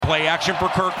Play action for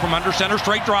Kirk from under center,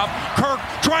 straight drop. Kirk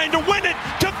trying to win it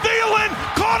to Thielen,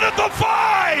 caught at the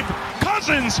 5.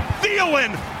 Cousins,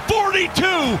 Thielen, 42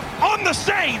 on the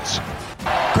Saints.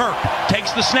 Kirk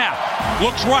takes the snap,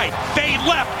 looks right, fade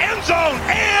left, end zone,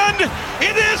 and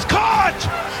it is caught!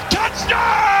 Touchdown!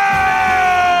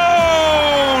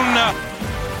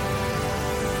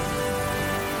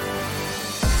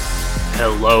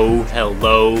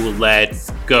 Hello, let's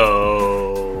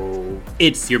go.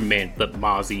 It's your man, Flip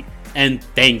Mozzie, and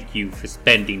thank you for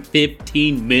spending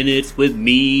 15 minutes with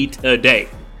me today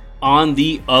on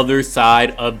the other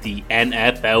side of the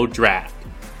NFL draft.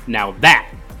 Now that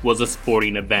was a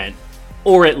sporting event,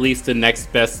 or at least the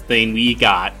next best thing we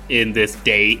got in this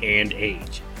day and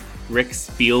age. Rick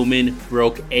Spielman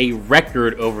broke a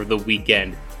record over the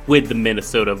weekend with the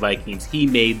Minnesota Vikings. He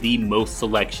made the most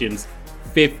selections,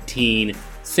 15,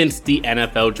 since the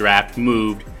NFL draft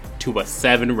moved to a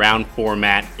 7-round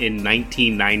format in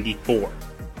 1994.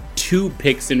 2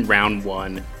 picks in round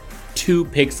 1, 2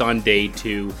 picks on day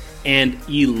 2, and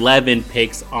 11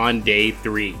 picks on day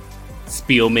 3.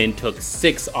 Spielman took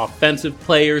 6 offensive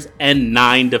players and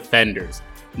 9 defenders.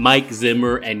 Mike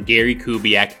Zimmer and Gary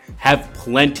Kubiak have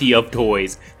plenty of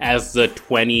toys as the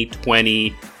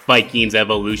 2020 Vikings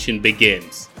evolution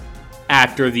begins.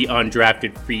 After the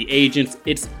undrafted free agents,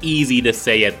 it's easy to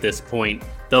say at this point,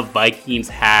 the Vikings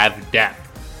have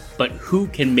depth. But who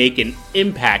can make an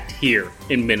impact here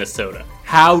in Minnesota?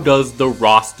 How does the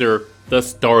roster, the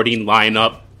starting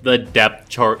lineup, the depth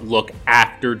chart look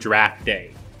after draft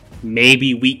day?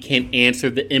 Maybe we can't answer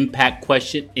the impact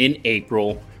question in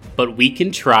April, but we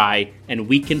can try and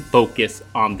we can focus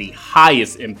on the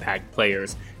highest impact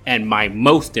players and my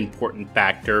most important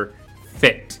factor,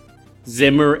 fit.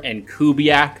 Zimmer and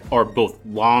Kubiak are both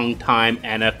longtime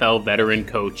NFL veteran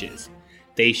coaches.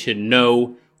 They should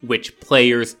know which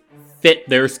players fit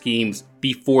their schemes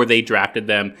before they drafted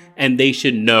them, and they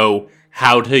should know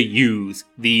how to use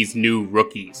these new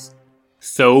rookies.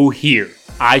 So here,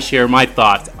 I share my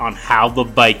thoughts on how the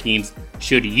Vikings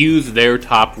should use their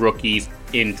top rookies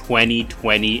in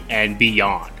 2020 and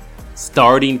beyond,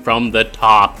 starting from the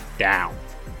top down.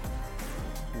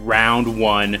 Round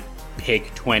 1,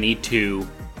 pick 22,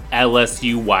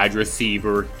 LSU wide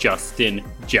receiver Justin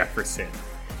Jefferson.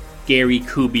 Gary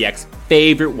Kubiak's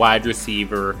favorite wide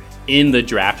receiver in the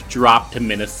draft dropped to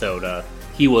Minnesota.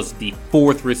 He was the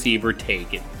 4th receiver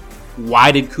taken.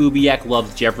 Why did Kubiak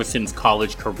love Jefferson's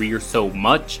college career so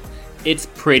much? It's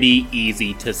pretty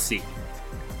easy to see.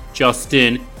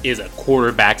 Justin is a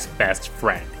quarterback's best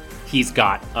friend. He's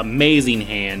got amazing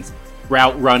hands,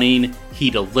 route running,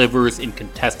 he delivers in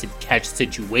contested catch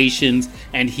situations,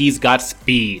 and he's got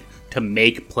speed to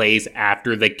make plays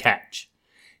after the catch.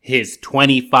 His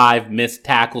 25 missed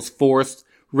tackles forced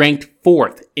ranked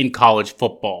 4th in college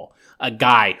football, a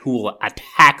guy who will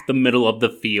attack the middle of the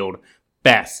field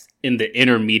best in the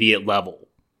intermediate level.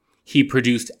 He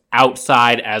produced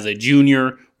outside as a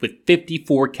junior with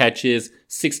 54 catches,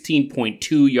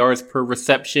 16.2 yards per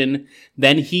reception.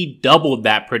 Then he doubled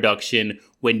that production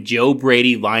when Joe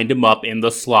Brady lined him up in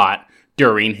the slot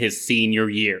during his senior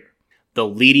year. The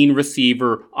leading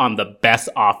receiver on the best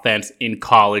offense in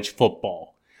college football.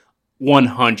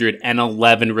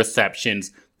 111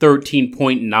 receptions,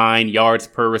 13.9 yards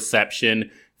per reception,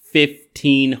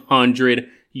 1,500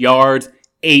 yards,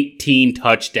 18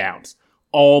 touchdowns.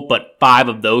 All but 5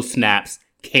 of those snaps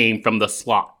came from the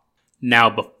slot. Now,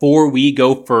 before we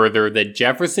go further, the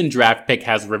Jefferson draft pick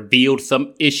has revealed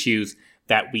some issues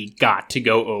that we got to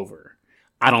go over.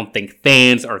 I don't think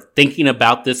fans are thinking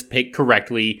about this pick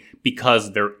correctly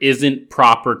because there isn't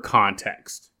proper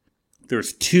context.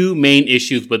 There's 2 main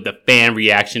issues with the fan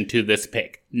reaction to this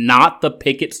pick. Not the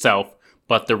pick itself,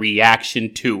 but the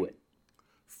reaction to it.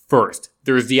 First,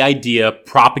 there's the idea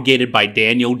propagated by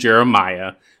Daniel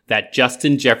Jeremiah that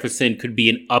Justin Jefferson could be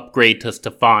an upgrade to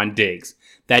Stefon Diggs,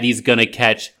 that he's going to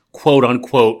catch, quote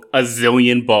unquote, a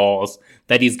zillion balls,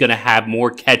 that he's going to have more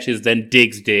catches than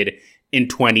Diggs did in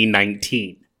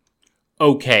 2019.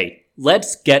 Okay,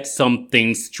 let's get some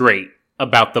things straight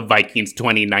about the Vikings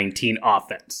 2019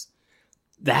 offense.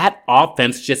 That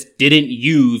offense just didn't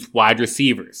use wide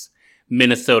receivers.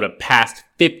 Minnesota passed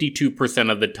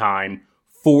 52% of the time,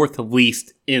 4th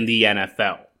least in the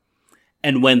NFL.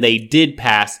 And when they did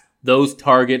pass, those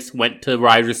targets went to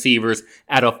wide receivers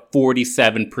at a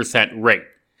 47% rate.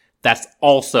 That's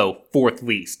also 4th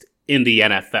least in the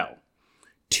NFL.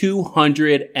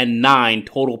 209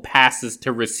 total passes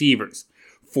to receivers.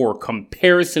 For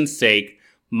comparison's sake,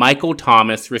 Michael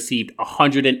Thomas received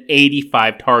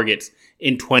 185 targets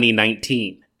in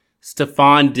 2019.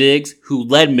 Stefon Diggs, who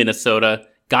led Minnesota,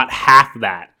 got half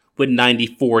that with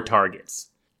 94 targets.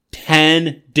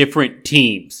 10 different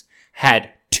teams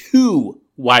had 2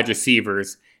 wide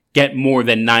receivers get more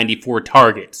than 94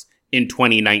 targets in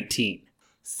 2019.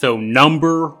 So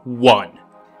number 1,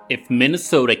 if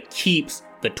Minnesota keeps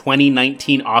the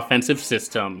 2019 offensive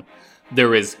system,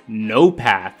 there is no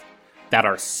path that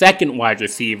our second wide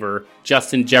receiver,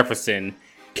 Justin Jefferson,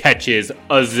 catches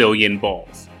a zillion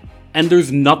balls. And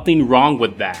there's nothing wrong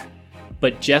with that.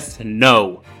 But just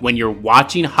know, when you're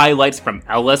watching highlights from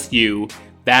LSU,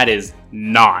 that is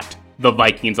not the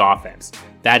Vikings offense.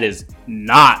 That is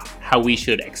not how we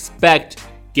should expect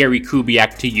Gary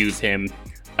Kubiak to use him,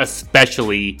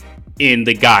 especially in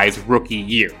the guy's rookie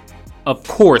year. Of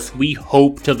course, we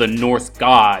hope to the Norse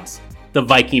gods the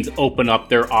Vikings open up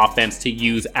their offense to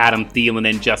use Adam Thielen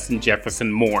and Justin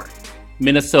Jefferson more.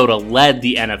 Minnesota led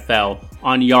the NFL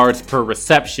on yards per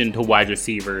reception to wide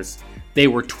receivers. They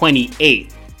were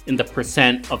 28th in the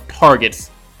percent of targets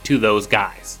to those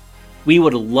guys. We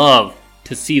would love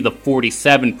to see the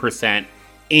 47%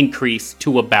 increase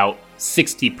to about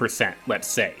 60%, let's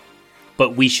say.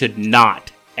 But we should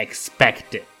not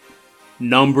expect it.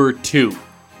 Number 2.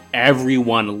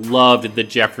 Everyone loved the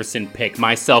Jefferson pick,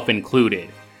 myself included.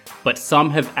 But some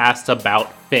have asked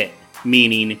about fit,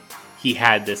 meaning he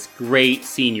had this great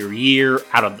senior year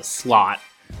out of the slot,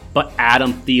 but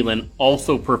Adam Thielen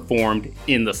also performed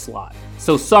in the slot.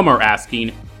 So some are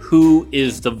asking, who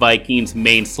is the Vikings'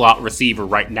 main slot receiver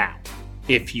right now?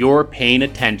 If you're paying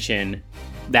attention,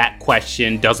 that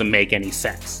question doesn't make any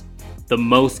sense. The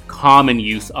most common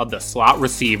use of the slot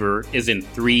receiver is in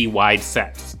 3 wide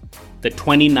sets. The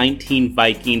 2019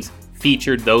 Vikings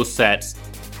featured those sets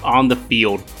on the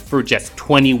field for just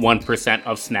 21%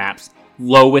 of snaps,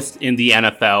 lowest in the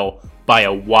NFL by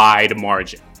a wide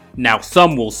margin. Now,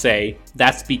 some will say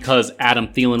that's because Adam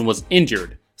Thielen was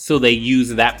injured, so they use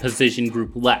that position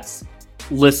group less.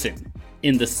 Listen,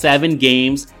 in the 7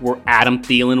 games where Adam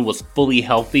Thielen was fully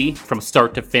healthy from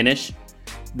start to finish,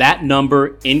 that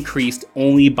number increased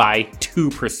only by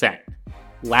 2%.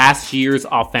 Last year's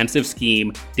offensive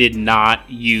scheme did not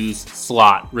use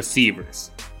slot receivers.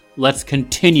 Let's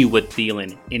continue with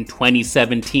Thielen. In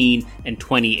 2017 and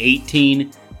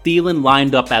 2018, Thielen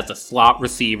lined up as a slot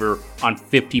receiver on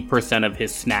 50% of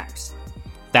his snaps.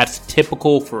 That's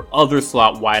typical for other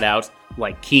slot wideouts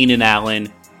like Keenan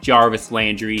Allen, Jarvis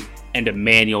Landry, and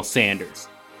Emmanuel Sanders.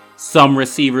 Some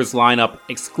receivers line up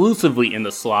exclusively in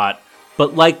the slot,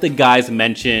 but like the guys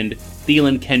mentioned,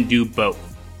 Thielen can do both.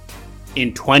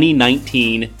 In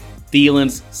 2019,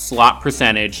 Thielen's slot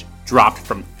percentage dropped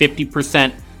from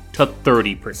 50% to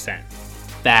 30%.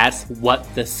 That's what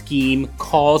the scheme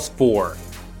calls for.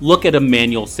 Look at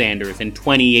Emmanuel Sanders. In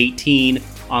 2018,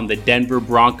 on the Denver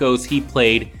Broncos, he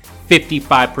played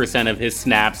 55% of his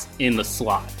snaps in the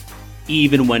slot.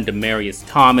 Even when Demaryius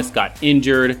Thomas got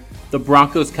injured, the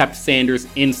Broncos kept Sanders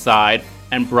inside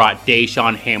and brought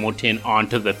Deshaun Hamilton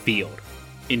onto the field.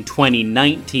 In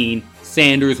 2019,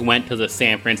 Sanders went to the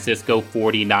San Francisco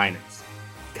 49ers.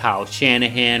 Kyle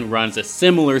Shanahan runs a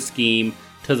similar scheme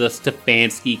to the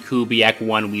Stefanski-Kubiak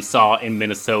one we saw in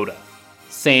Minnesota.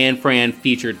 San Fran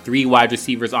featured 3 wide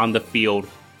receivers on the field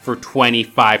for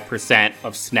 25%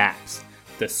 of snaps,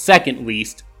 the second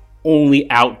least, only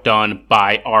outdone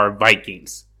by our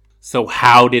Vikings. So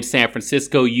how did San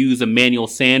Francisco use Emmanuel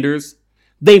Sanders?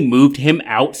 They moved him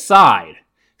outside.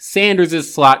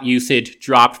 Sanders' slot usage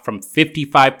dropped from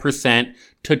 55%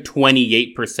 to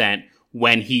 28%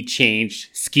 when he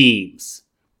changed schemes.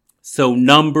 So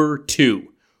number 2,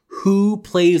 who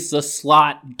plays the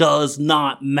slot does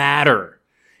not matter.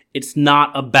 It's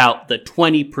not about the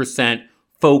 20%,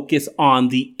 focus on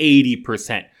the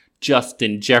 80%.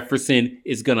 Justin Jefferson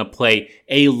is going to play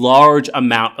a large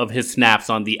amount of his snaps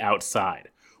on the outside.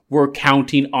 We're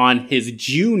counting on his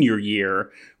junior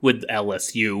year with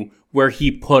LSU, where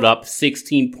he put up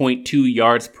 16.2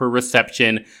 yards per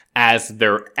reception as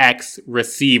their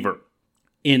X-receiver.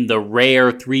 In the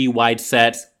rare 3 wide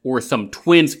sets or some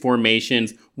twins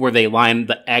formations where they line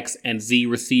the X and Z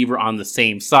receiver on the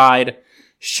same side,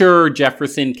 sure,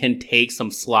 Jefferson can take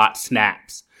some slot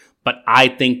snaps, but I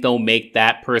think they'll make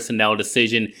that personnel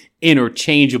decision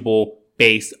interchangeable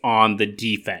based on the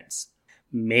defense.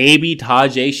 Maybe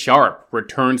Tajay Sharp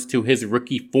returns to his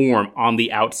rookie form on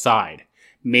the outside.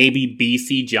 Maybe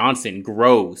BC Johnson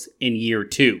grows in year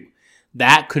 2.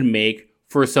 That could make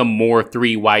for some more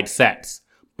 3 wide sets.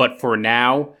 But for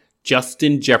now,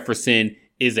 Justin Jefferson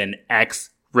is an X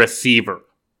receiver.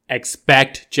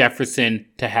 Expect Jefferson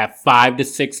to have 5 to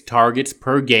 6 targets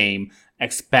per game.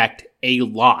 Expect a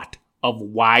lot of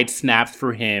wide snaps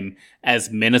for him as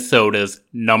Minnesota's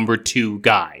number 2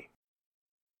 guy.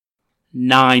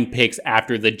 9 picks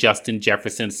after the Justin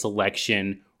Jefferson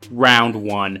selection, Round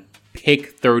 1,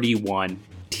 pick 31,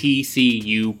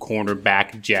 TCU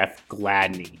cornerback Jeff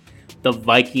Gladney. The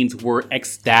Vikings were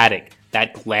ecstatic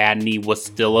that Gladney was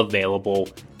still available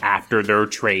after their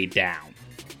trade down.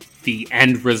 The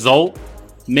end result?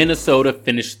 Minnesota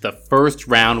finished the first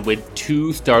round with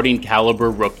 2 starting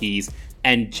caliber rookies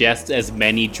and just as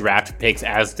many draft picks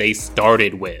as they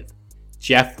started with.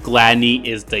 Jeff Gladney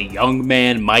is the young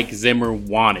man Mike Zimmer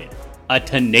wanted, a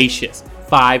tenacious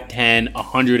 5'10",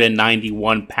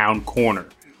 191-pound corner,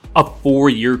 a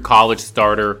 4-year college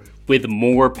starter with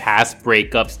more pass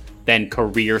breakups than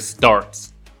career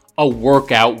starts, a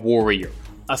workout warrior,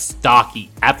 a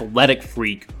stocky, athletic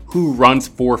freak who runs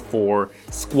 4'4",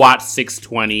 squats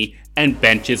 620, and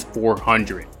benches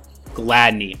 400.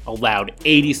 Gladney allowed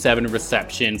 87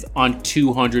 receptions on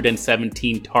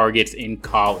 217 targets in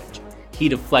college. He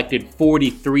deflected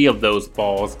 43 of those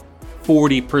balls,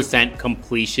 40%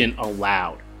 completion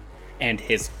allowed. And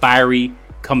his fiery,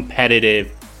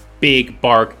 competitive, big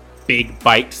bark, big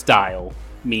bite style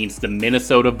means the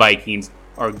Minnesota Vikings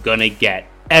are gonna get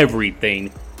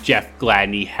everything Jeff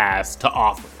Gladney has to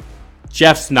offer.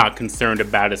 Jeff's not concerned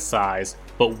about his size,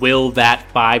 but will that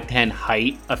 5'10"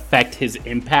 height affect his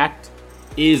impact?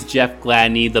 Is Jeff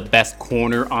Gladney the best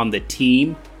corner on the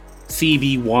team?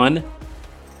 CB1?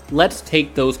 Let's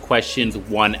take those questions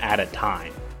one at a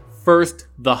time. First,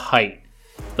 the height.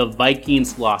 The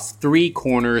Vikings lost 3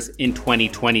 corners in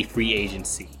 2020 free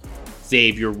agency.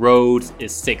 Xavier Rhodes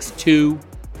is 6'2",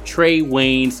 Trey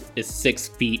Waynes is 6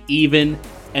 feet even,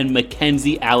 and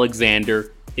Mackenzie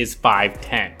Alexander is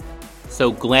 5'10".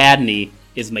 So Gladney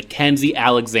is Mackenzie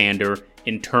Alexander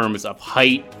in terms of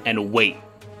height and weight.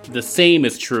 The same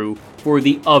is true for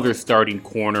the other starting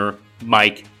corner,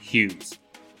 Mike Hughes.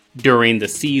 During the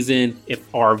season,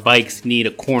 if our Vikes need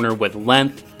a corner with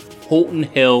length, Holton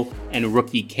Hill and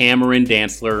rookie Cameron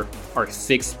Dantzler are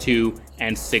 6'2"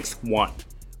 and 6'1".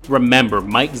 Remember,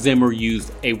 Mike Zimmer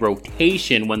used a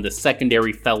rotation when the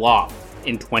secondary fell off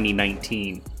in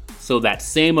 2019, so that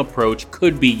same approach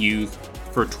could be used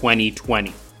for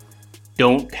 2020.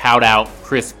 Don't count out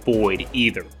Chris Boyd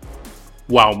either.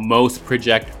 While most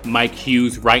project Mike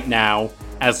Hughes right now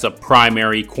as the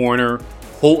primary corner,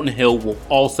 Holton Hill will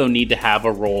also need to have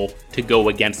a role to go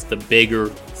against the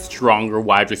bigger, stronger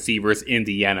wide receivers in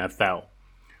the NFL.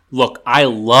 Look, I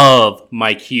love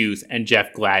Mike Hughes and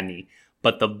Jeff Gladney,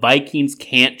 but the Vikings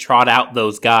can't trot out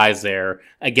those guys there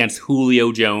against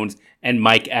Julio Jones and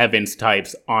Mike Evans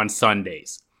types on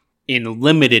Sundays. In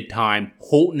limited time,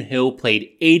 Holton Hill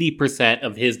played 80%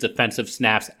 of his defensive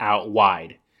snaps out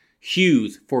wide.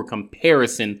 Hughes, for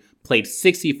comparison, played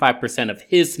 65% of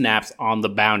his snaps on the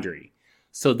boundary.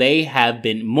 So they have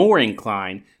been more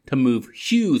inclined to move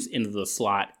Hughes into the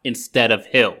slot instead of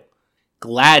Hill.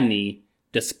 Gladney,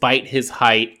 despite his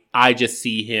height, I just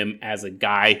see him as a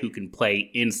guy who can play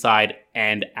inside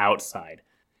and outside.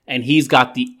 And he's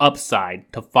got the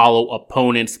upside to follow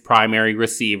opponents' primary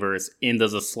receivers into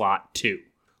the slot too.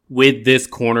 With this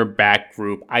cornerback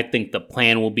group, I think the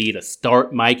plan will be to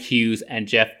start Mike Hughes and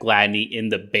Jeff Gladney in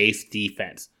the base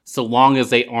defense, so long as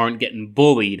they aren't getting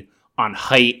bullied on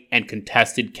height and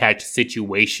contested catch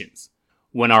situations.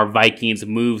 When our Vikings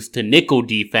moves to nickel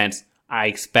defense, I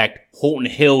expect Holton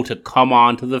Hill to come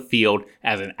onto the field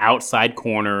as an outside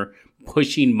corner,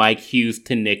 pushing Mike Hughes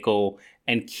to nickel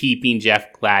and keeping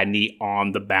Jeff Gladney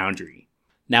on the boundary.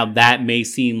 Now that may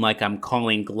seem like I'm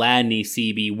calling Gladney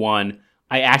CB1.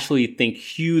 I actually think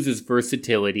Hughes'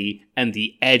 versatility and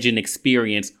the edge and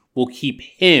experience will keep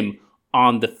him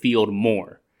on the field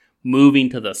more. Moving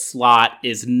to the slot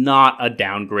is not a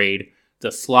downgrade.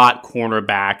 The slot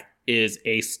cornerback is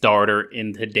a starter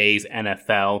in today's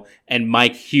NFL, and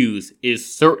Mike Hughes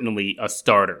is certainly a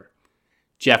starter.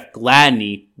 Jeff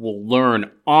Gladney will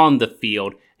learn on the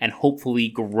field and hopefully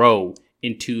grow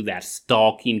into that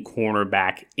stalking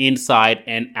cornerback inside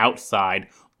and outside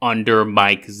under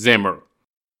Mike Zimmer.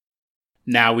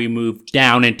 Now we move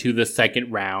down into the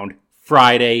second round,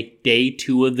 Friday, day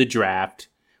 2 of the draft.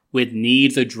 With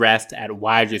needs addressed at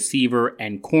wide receiver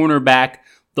and cornerback,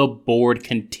 the board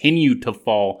continued to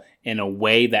fall in a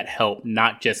way that helped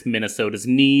not just Minnesota's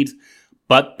needs,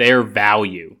 but their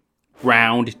value.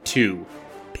 Round 2,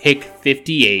 pick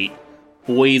 58,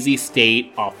 Boise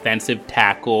State offensive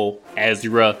tackle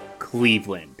Ezra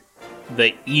Cleveland.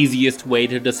 The easiest way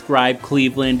to describe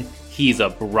Cleveland, he's a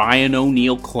Brian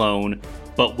O'Neill clone,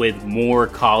 but with more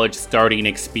college starting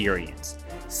experience.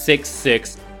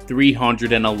 6'6",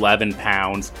 311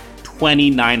 pounds,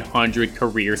 2,900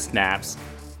 career snaps,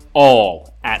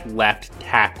 all at left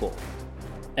tackle.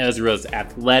 Ezra's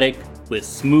athletic, with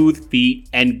smooth feet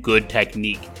and good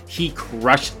technique. He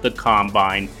crushed the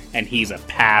combine, and he's a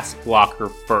pass blocker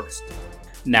first.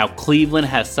 Now, Cleveland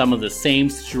has some of the same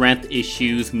strength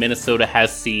issues Minnesota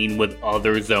has seen with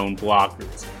other zone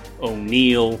blockers.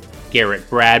 O'Neal, Garrett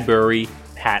Bradbury,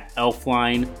 Pat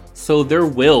Elflein, so there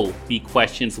will be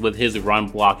questions with his run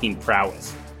blocking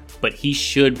prowess. But he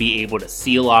should be able to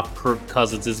seal off Kirk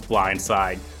Cousins'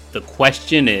 blindside. The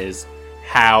question is,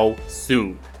 how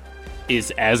soon?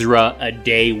 Is Ezra a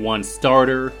day one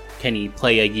starter? Can he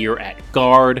play a year at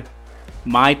guard?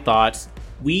 My thoughts,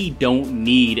 we don't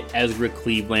need Ezra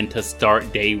Cleveland to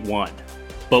start day one,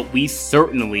 but we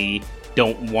certainly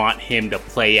don't want him to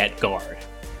play at guard.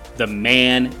 The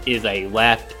man is a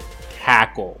left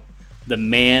tackle. The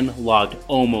man logged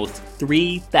almost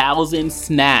 3,000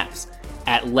 snaps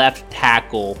at left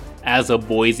tackle as a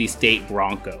Boise State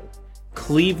Bronco.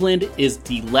 Cleveland is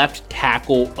the left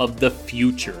tackle of the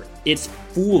future. It's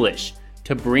foolish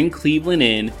to bring Cleveland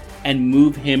in and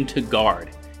move him to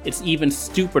guard. It's even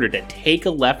stupider to take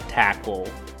a left tackle,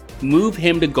 move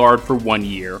him to guard for 1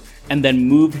 year, and then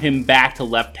move him back to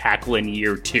left tackle in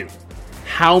year 2.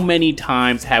 How many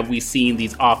times have we seen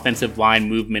these offensive line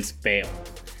movements fail?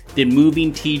 Did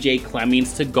moving TJ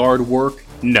Clemmings to guard work?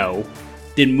 No.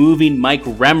 Did moving Mike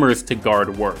Remmers to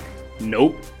guard work?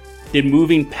 Nope. Did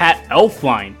moving Pat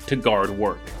Elflein to guard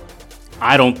work?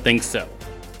 I don't think so.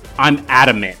 I'm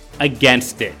adamant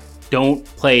against it. Don't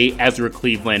play Ezra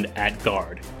Cleveland at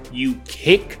guard. You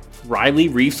kick Riley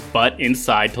Reif's butt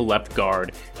inside to left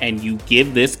guard, and you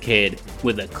give this kid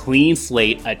with a clean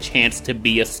slate a chance to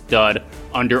be a stud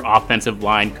under offensive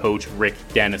line coach Rick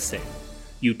Dennison.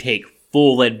 You take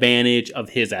full advantage of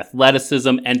his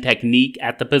athleticism and technique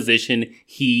at the position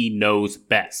he knows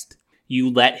best. You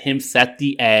let him set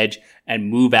the edge and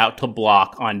move out to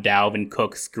block on Dalvin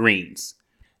Cook screens.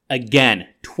 Again,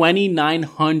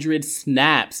 2,900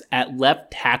 snaps at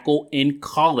left tackle in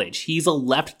college. He's a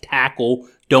left tackle.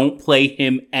 Don't play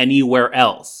him anywhere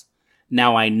else.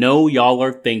 Now I know y'all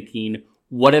are thinking,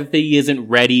 what if he isn't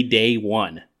ready day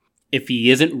one? If he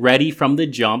isn't ready from the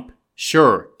jump,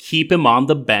 sure, keep him on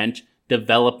the bench,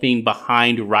 developing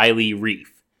behind Riley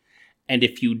Reif. And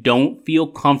if you don't feel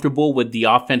comfortable with the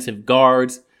offensive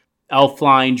guards,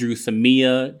 Elflein, Drew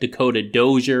Samia, Dakota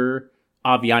Dozier,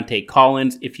 Aviante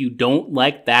Collins, if you don't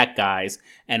like that guys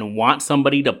and want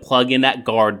somebody to plug in at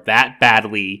guard that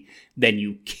badly, then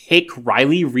you kick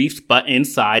Riley Reif's butt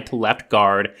inside to left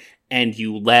guard and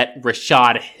you let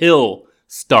Rashad Hill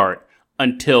start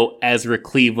until Ezra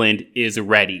Cleveland is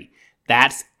ready.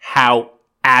 That's how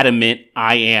adamant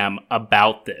I am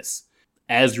about this.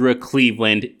 Ezra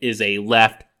Cleveland is a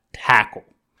left tackle.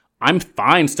 I'm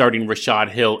fine starting Rashad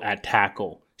Hill at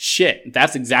tackle. Shit,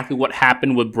 that's exactly what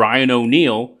happened with Brian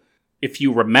O'Neal. If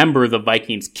you remember, the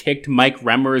Vikings kicked Mike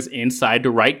Remmers inside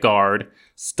to right guard,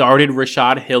 started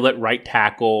Rashad Hill at right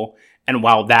tackle, and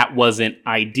while that wasn't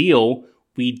ideal,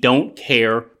 we don't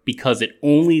care because it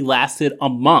only lasted a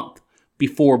month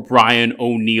before Brian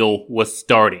O'Neal was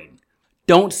starting.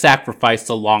 Don't sacrifice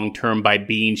the long term by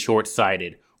being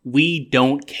short-sighted. We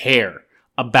don't care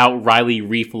about Riley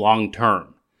Reif long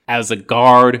term. As a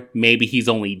guard, maybe he's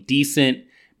only decent.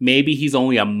 Maybe he's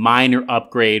only a minor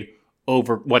upgrade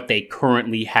over what they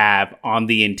currently have on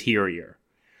the interior.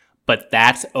 But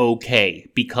that's okay,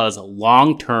 because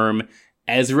long-term,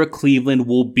 Ezra Cleveland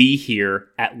will be here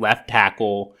at left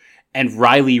tackle, and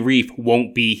Riley Reif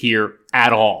won't be here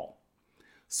at all.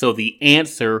 So the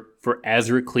answer for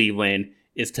Ezra Cleveland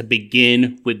is to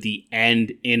begin with the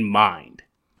end in mind.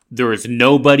 There is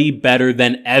nobody better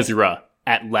than Ezra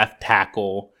at left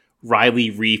tackle. Riley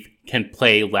Reif can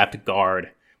play left guard.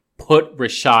 Put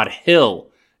Rashad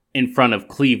Hill in front of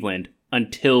Cleveland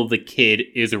until the kid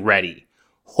is ready.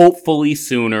 Hopefully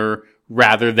sooner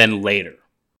rather than later.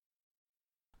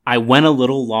 I went a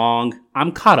little long.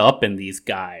 I'm caught up in these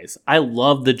guys. I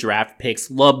love the draft picks,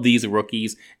 love these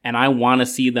rookies, and I want to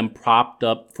see them propped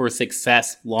up for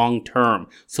success long term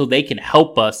so they can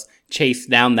help us chase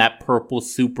down that purple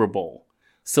Super Bowl.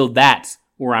 So that's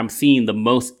where I'm seeing the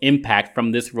most impact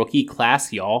from this rookie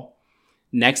class, y'all.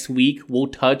 Next week, we'll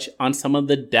touch on some of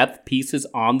the depth pieces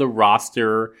on the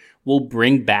roster. We'll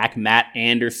bring back Matt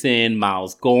Anderson,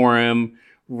 Miles Gorham,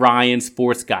 Ryan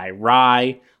Sports Guy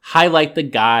Rye, highlight the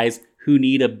guys who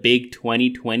need a big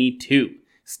 2022,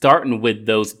 starting with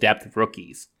those depth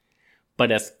rookies. But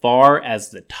as far as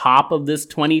the top of this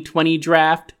 2020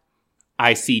 draft,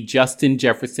 I see Justin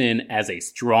Jefferson as a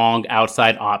strong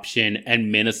outside option and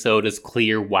Minnesota's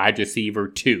clear wide receiver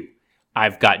 2.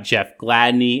 I've got Jeff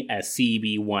Gladney as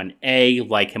CB1A,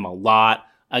 like him a lot,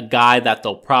 a guy that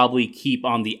they'll probably keep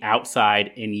on the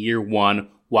outside in year 1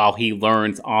 while he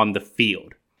learns on the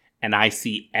field. and I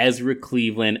see Ezra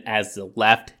Cleveland as the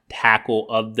left tackle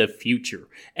of the future,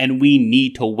 and we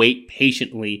need to wait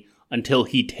patiently until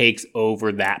he takes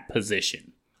over that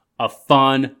position. A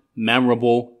fun,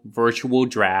 memorable virtual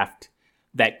draft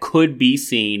that could be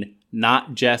seen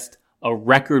not just a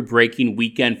record-breaking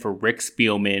weekend for Rick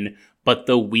Spielman, but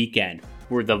the weekend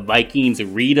where the Vikings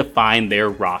redefine their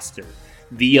roster.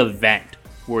 The event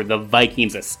where the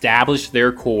Vikings establish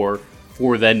their core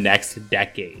for the next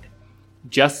decade.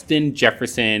 Justin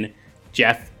Jefferson,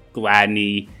 Jeff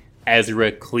Gladney,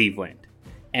 Ezra Cleveland,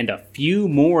 and a few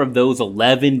more of those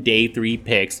 11 day 3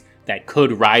 picks that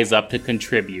could rise up to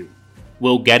contribute.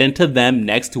 We'll get into them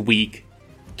next week.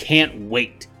 Can't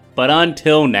wait. But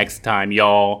until next time,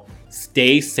 y'all,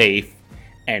 stay safe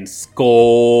and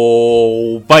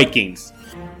Skol Vikings!